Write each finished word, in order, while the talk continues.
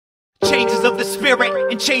of the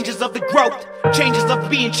spirit and changes of the growth. Changes of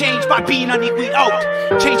being changed by being unequally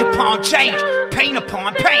owed. Change upon change, pain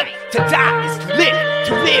upon pain. To die is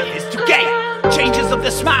to live is to gain. Changes of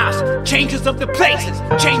the smiles, changes of the places,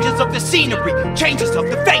 changes of the scenery, changes of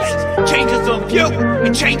the faces, changes of you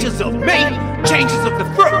and changes of me, changes of the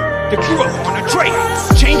fruit that grew up on a tree,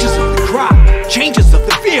 changes of the crop, changes of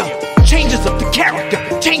the field, changes of the character,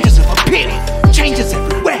 changes of appeal, changes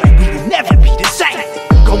everywhere. We will never be the same.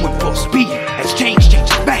 Going full speed as changes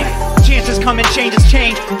made. Chances come and changes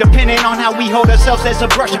change, depending on how we hold ourselves as a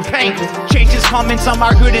brush and paint. Changes come and some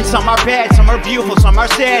are good and some are bad, some are beautiful, some are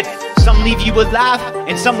sad. Some leave you alive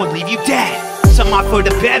and some will leave you dead. Some are for the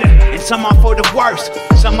better and some are for the worse.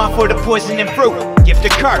 Some are for the poison and fruit, gift or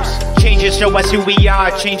curse. Changes show us who we are,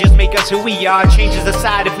 changes make us who we are. Changes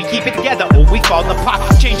aside if we keep it together or we fall apart.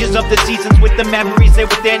 Changes of the seasons with the memories they're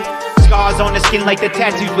within. Scars on the skin like the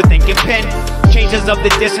tattoos with ink and pen. Changes of the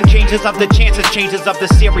distant, changes of the chances, changes of the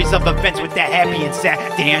series of events with the happy and sad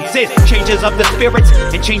dances. Changes of the spirits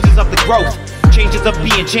and changes of the growth. Changes of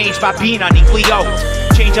being changed by being unequally owed.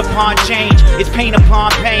 Change upon change, it's pain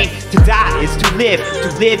upon pain. To die is to live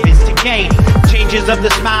is to gain. Changes of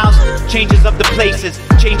the smiles, changes of the places,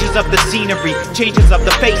 changes of the scenery, changes of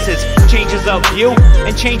the faces, changes of you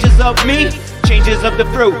and changes of me, changes of the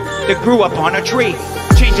fruit that grew up on a tree,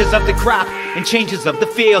 changes of the crop and changes of the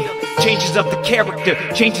field, changes of the character,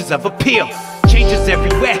 changes of appeal, changes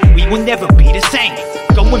everywhere. We will never be the same.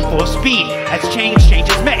 Going full speed as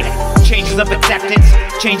changes made. Changes of acceptance,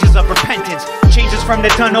 changes of repentance, changes from the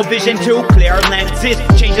tunnel vision to clear lenses,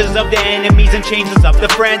 changes of the enemies and changes of the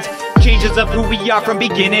friends, changes of who we are from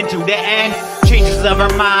beginning to the end, changes of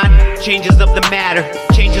our mind, changes of the matter,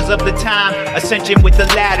 changes of the time, ascension with the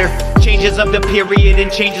ladder, changes of the period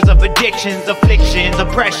and changes of addictions, afflictions,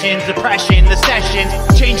 oppressions, depression, the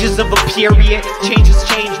sessions, changes of a period. Changes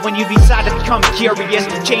change when you decide to become curious.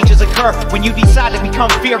 Changes occur when you decide to become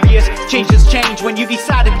furious. Changes change when you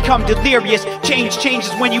decide to become delirious. Change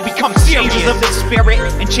changes when you become serious. Changes of the spirit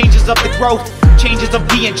and changes of the growth. Changes of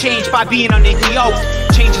being changed by being unequally owed.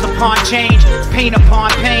 Changes upon change, pain upon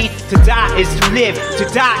pain. To die is to live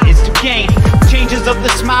is to gain. Changes of the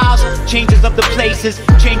smiles, changes of the places,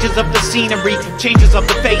 changes of the scenery, changes of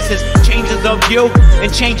the faces, changes of you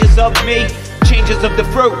and changes of me, changes of the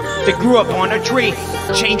fruit that grew up on a tree,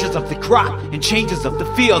 changes of the crop and changes of the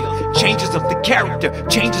field, changes of the character,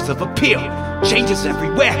 changes of appeal, changes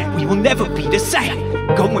everywhere. We will never be the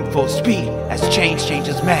same. Going full speed as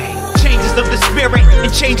changes made. Changes of the spirit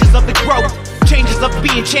and changes of the growth. Changes of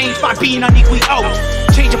being changed by being unequally owed.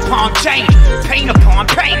 Change upon change, pain upon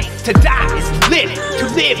pain. To die is to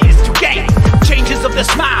live is to gain. Changes of the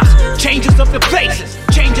smiles, changes of the places,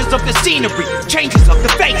 changes of the scenery, changes of the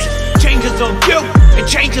faces, changes of you and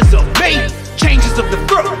changes of me, changes of the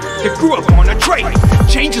fruit that grew up on a tree,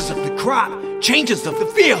 changes of the crop, changes of the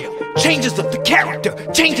field, changes of the character,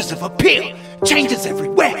 changes of appeal, changes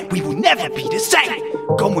everywhere. We will never be the same.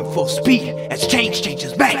 Going full speed as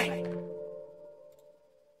changes made.